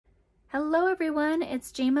Hello everyone,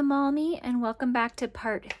 it's Jama Malmy and welcome back to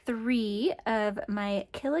part 3 of my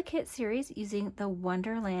Kill-A-Kit series using the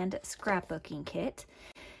Wonderland Scrapbooking Kit.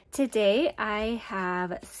 Today I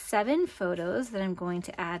have 7 photos that I'm going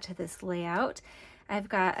to add to this layout. I've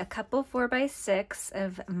got a couple 4x6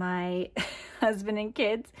 of my husband and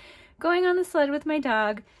kids going on the sled with my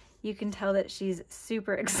dog. You can tell that she's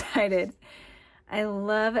super excited. I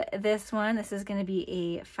love this one. This is going to be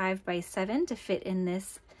a 5x7 to fit in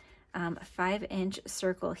this 5-inch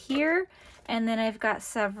circle here, and then I've got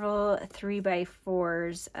several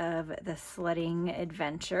 3x4s of the sledding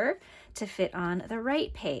adventure to fit on the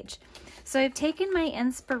right page. So I've taken my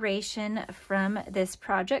inspiration from this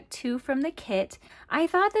project 2 from the kit. I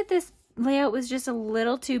thought that this layout was just a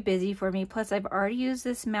little too busy for me, plus I've already used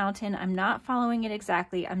this mountain. I'm not following it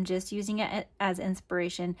exactly, I'm just using it as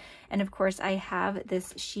inspiration. And of course I have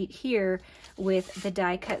this sheet here with the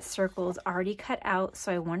die cut circles already cut out,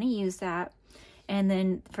 so I want to use that. And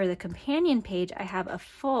then for the companion page I have a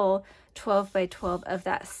full 12x12 of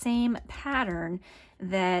that same pattern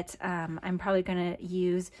that I'm probably going to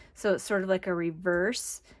use, so it's sort of like a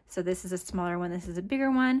reverse. So this is a smaller one, this is a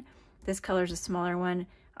bigger one, this color is a smaller one,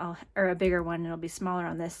 or a bigger one, and it'll be smaller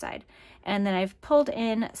on this side. And then I've pulled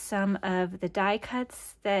in some of the die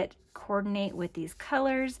cuts that coordinate with these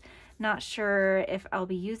colors. Not sure if I'll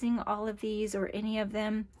be using all of these or any of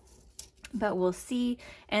them, but we'll see.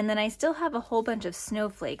 And then I still have a whole bunch of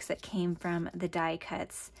snowflakes that came from the die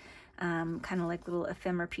cuts, kind of like little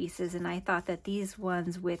ephemera pieces, and I thought that these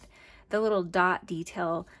ones with the little dot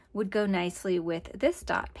detail would go nicely with this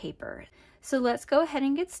dot paper. So let's go ahead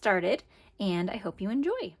and get started, and I hope you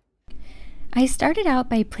enjoy. I started out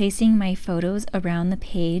by placing my photos around the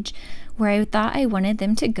page where I thought I wanted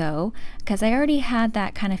them to go, because I already had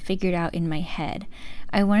that kind of figured out in my head.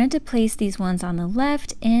 I wanted to place these ones on the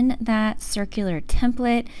left in that circular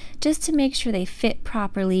template just to make sure they fit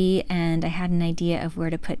properly, and I had an idea of where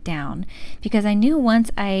to put down, because I knew once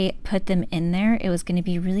I put them in there it was going to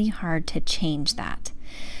be really hard to change that.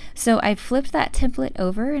 So I flipped that template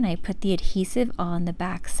over and I put the adhesive on the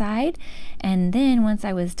back side, and then once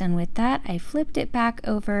I was done with that I flipped it back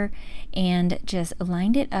over and just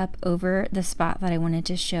lined it up over the spot that I wanted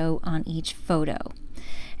to show on each photo.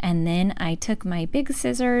 And then I took my big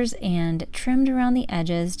scissors and trimmed around the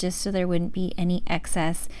edges just so there wouldn't be any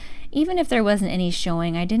excess. Even if there wasn't any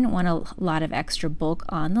showing, I didn't want a lot of extra bulk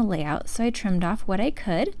on the layout, so I trimmed off what I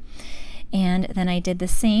could. And then I did the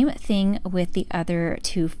same thing with the other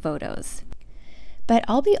 2 photos. But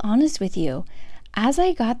I'll be honest with you, as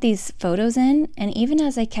I got these photos in, and even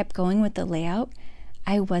as I kept going with the layout,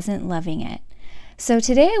 I wasn't loving it. So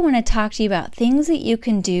today I want to talk to you about things that you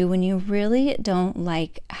can do when you really don't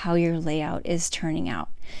like how your layout is turning out.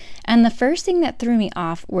 And the first thing that threw me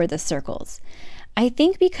off were the circles. I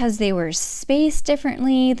think because they were spaced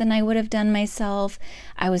differently than I would have done myself.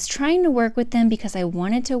 I was trying to work with them because I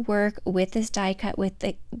wanted to work with this die cut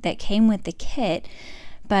that came with the kit,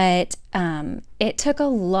 but it took a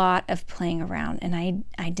lot of playing around, and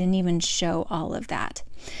I didn't even show all of that.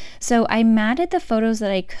 So I matted the photos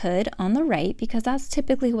that I could on the right, because that's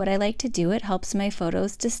typically what I like to do. It helps my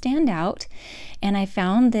photos to stand out. And I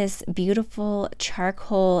found this beautiful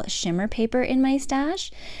charcoal shimmer paper in my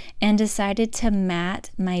stash and decided to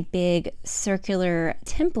mat my big circular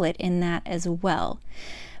template in that as well.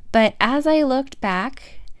 But as I looked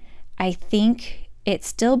back, I think it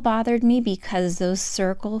still bothered me because those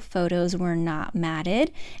circle photos were not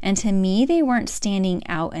matted, and to me they weren't standing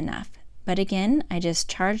out enough. But again, I just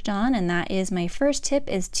charged on, and that is my first tip,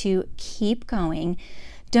 is to keep going.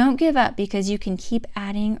 Don't give up, because you can keep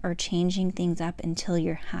adding or changing things up until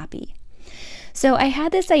you're happy. So I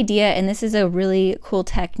had this idea, and this is a really cool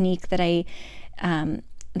technique that I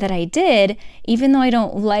did. Even though I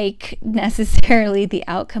don't like necessarily the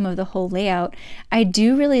outcome of the whole layout, I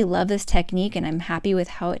do really love this technique and I'm happy with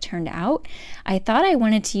how it turned out. I thought I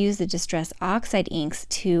wanted to use the Distress Oxide inks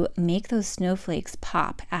to make those snowflakes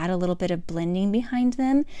pop, add a little bit of blending behind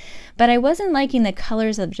them, but I wasn't liking the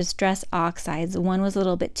colors of Distress Oxides. One was a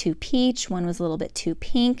little bit too peach, one was a little bit too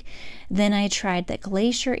pink. Then I tried the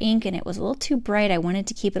Glacier ink and it was a little too bright. I wanted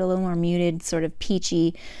to keep it a little more muted, sort of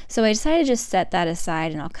peachy, so I decided to just set that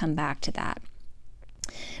aside, and I'll come back to that.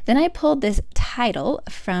 Then I pulled this title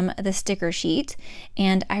from the sticker sheet,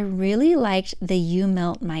 and I really liked the "You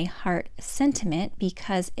Melt My Heart" sentiment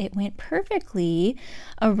because it went perfectly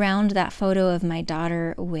around that photo of my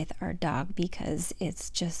daughter with our dog, because it's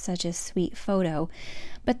just such a sweet photo.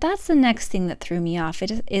 But that's the next thing that threw me off.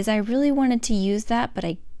 I really wanted to use that, but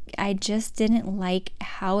I just didn't like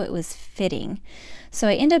how it was fitting. So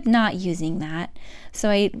I end up not using that. So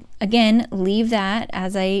I, again, leave that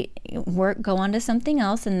as I go on to something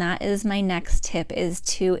else. And that is my next tip, is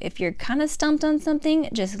to, if you're kind of stumped on something,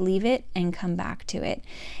 just leave it and come back to it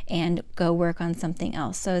and go work on something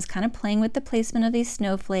else. So I was kind of playing with the placement of these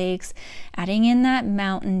snowflakes, adding in that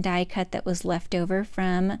mountain die cut that was left over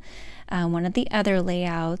from one of the other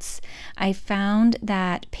layouts. I found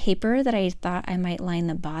that paper that I thought I might line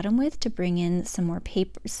the bottom with to bring in some more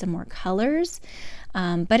paper, some more colors.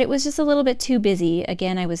 But it was just a little bit too busy.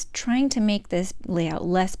 Again, I was trying to make this layout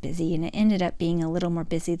less busy, and it ended up being a little more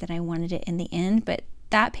busy than I wanted it in the end, but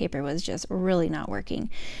that paper was just really not working.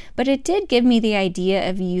 But it did give me the idea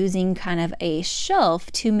of using kind of a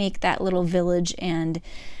shelf to make that little village and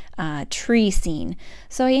tree scene.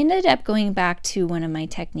 So I ended up going back to one of my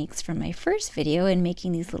techniques from my first video and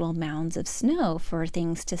making these little mounds of snow for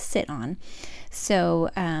things to sit on.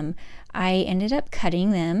 So I ended up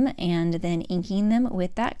cutting them and then inking them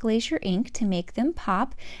with that glacier ink to make them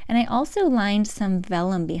pop. And I also lined some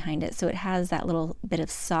vellum behind it, so it has that little bit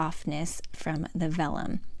of softness from the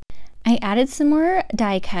vellum. I added some more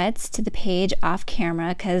die cuts to the page off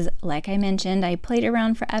camera because, like I mentioned, I played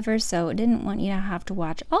around forever, so I didn't want you to have to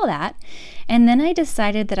watch all that. And then I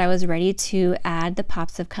decided that I was ready to add the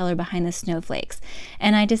pops of color behind the snowflakes.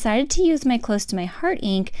 And I decided to use my Close to My Heart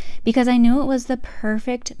ink because I knew it was the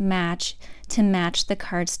perfect match to match the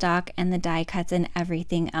cardstock and the die cuts and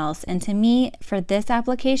everything else. And to me, for this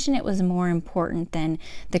application, it was more important than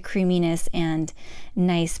the creaminess and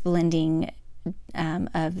nice blending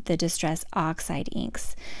of the Distress Oxide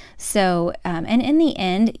inks. So, and in the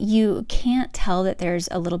end, you can't tell that there's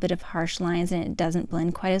a little bit of harsh lines and it doesn't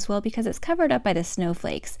blend quite as well because it's covered up by the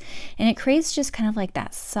snowflakes. And it creates just kind of like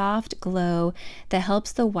that soft glow that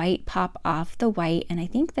helps the white pop off the white. And I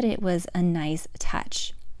think that it was a nice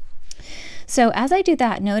touch. So as I do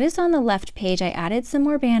that, notice on the left page, I added some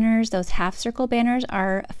more banners. Those half circle banners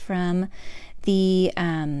are from the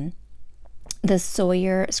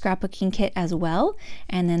Sawyer scrapbooking kit as well,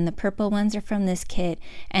 and then the purple ones are from this kit.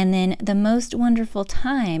 And then the Most Wonderful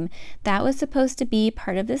Time, that was supposed to be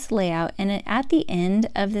part of this layout, and at the end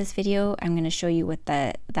of this video I'm going to show you what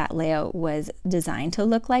that layout was designed to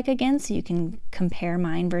look like again, so you can compare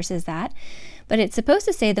mine versus that. But it's supposed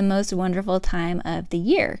to say the most wonderful time of the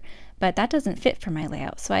year, but that doesn't fit for my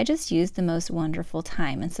layout, so I just used the most wonderful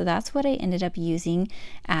time, and so that's what I ended up using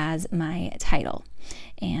as my title.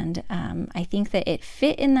 And I think that it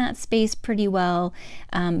fit in that space pretty well,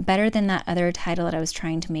 better than that other title that I was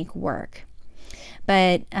trying to make work.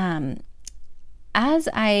 But as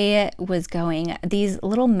I was going, these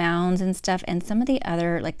little mounds and stuff, and some of the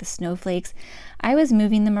other, like the snowflakes, I was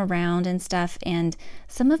moving them around and stuff, and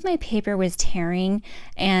some of my paper was tearing.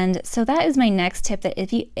 And so that is my next tip, that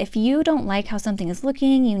if you don't like how something is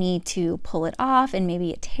looking, you need to pull it off and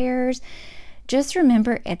maybe it tears. Just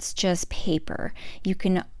remember, it's just paper. You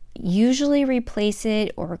can usually replace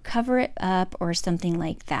it or cover it up or something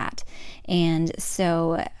like that. And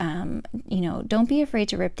so, you know, don't be afraid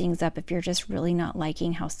to rip things up if you're just really not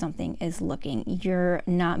liking how something is looking. You're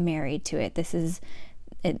not married to it. This is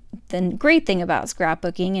it. The great thing about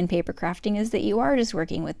scrapbooking and paper crafting is that you are just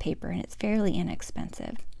working with paper, and it's fairly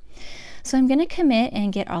inexpensive. So I'm going to commit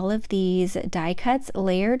and get all of these die cuts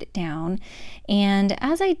layered down. And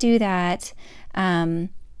as I do that, I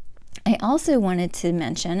also wanted to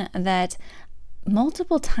mention that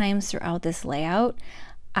multiple times throughout this layout,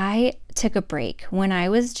 I took a break when I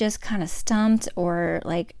was just kind of stumped, or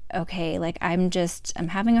like, okay, like I'm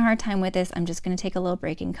having a hard time with this. I'm just going to take a little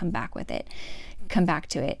break and come back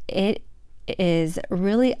to it. It is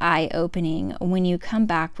really eye-opening when you come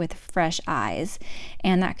back with fresh eyes,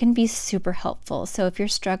 and that can be super helpful. So if you're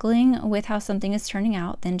struggling with how something is turning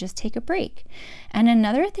out, then just take a break. And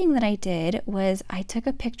another thing that I did was I took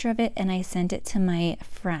a picture of it and I sent it to my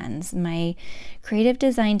friends, my creative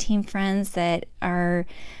design team friends that are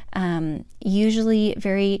usually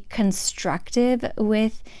very constructive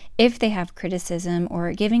with if they have criticism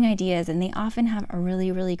or giving ideas, and they often have a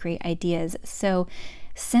really great ideas. So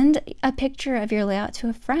send a picture of your layout to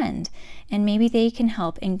a friend, and maybe they can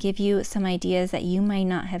help and give you some ideas that you might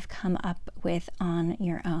not have come up with on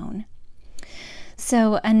your own.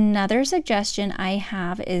 So another suggestion I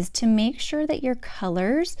have is to make sure that your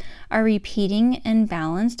colors are repeating and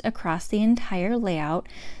balanced across the entire layout.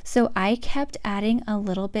 So I kept adding a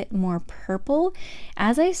little bit more purple.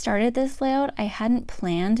 As I started this layout, I hadn't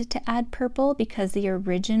planned to add purple because the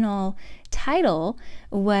original title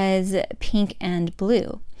was pink and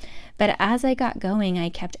blue. But as I got going, I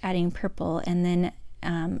kept adding purple, and then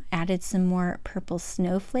added some more purple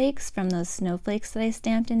snowflakes from those snowflakes that I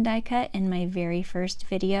stamped and die cut in my very first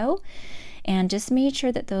video, and just made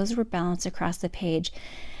sure that those were balanced across the page.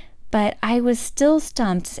 But I was still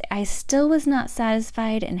stumped. I still was not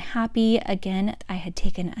satisfied and happy. Again, I had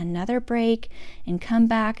taken another break and come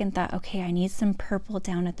back and thought, okay, I need some purple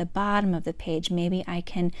down at the bottom of the page. Maybe I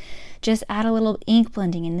can just add a little ink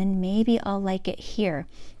blending and then maybe I'll like it here.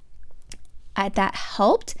 That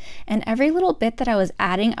helped, and every little bit that I was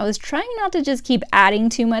adding, I was trying not to just keep adding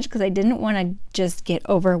too much because I didn't want to just get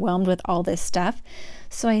overwhelmed with all this stuff.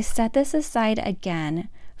 So I set this aside again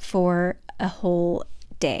for a whole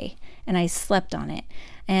day and I slept on it,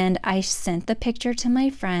 and I sent the picture to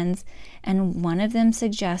my friends, and one of them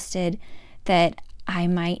suggested that I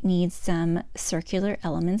might need some circular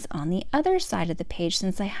elements on the other side of the page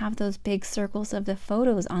since I have those big circles of the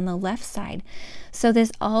photos on the left side. So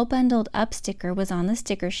this all bundled up sticker was on the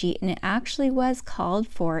sticker sheet, and it actually was called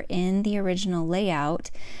for in the original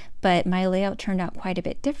layout, but my layout turned out quite a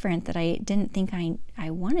bit different that I didn't think I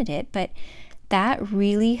wanted it, but that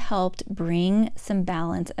really helped bring some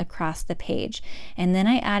balance across the page. And then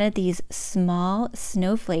I added these small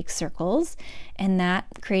snowflake circles, and that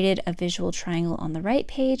created a visual triangle on the right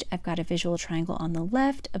page. I've got a visual triangle on the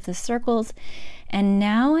left of the circles, and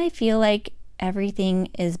now I feel like everything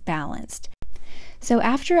is balanced. So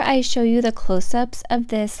after I show you the close-ups of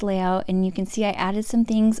this layout, and you can see I added some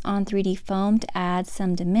things on 3D foam to add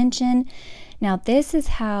some dimension. Now this is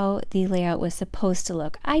how the layout was supposed to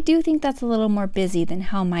look. I do think that's a little more busy than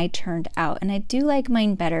how mine turned out, and I do like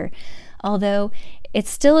mine better, although it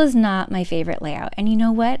still is not my favorite layout. And you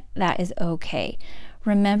know what? That is okay.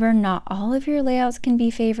 Remember, not all of your layouts can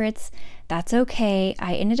be favorites. That's okay.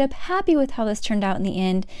 I ended up happy with how this turned out in the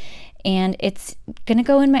end, and it's gonna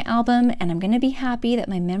go in my album, and I'm gonna be happy that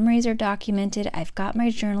my memories are documented. I've got my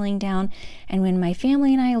journaling down, and when my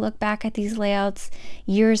family and I look back at these layouts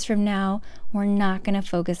years from now, we're not gonna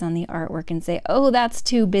focus on the artwork and say, oh, that's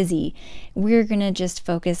too busy. We're gonna just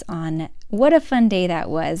focus on what a fun day that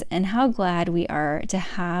was and how glad we are to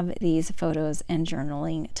have these photos and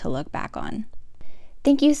journaling to look back on.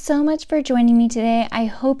 Thank you so much for joining me today. I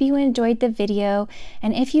hope you enjoyed the video,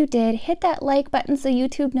 and if you did, hit that like button so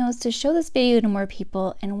YouTube knows to show this video to more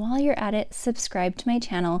people, and while you're at it, subscribe to my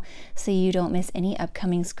channel so you don't miss any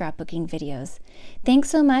upcoming scrapbooking videos. Thanks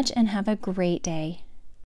so much and have a great day.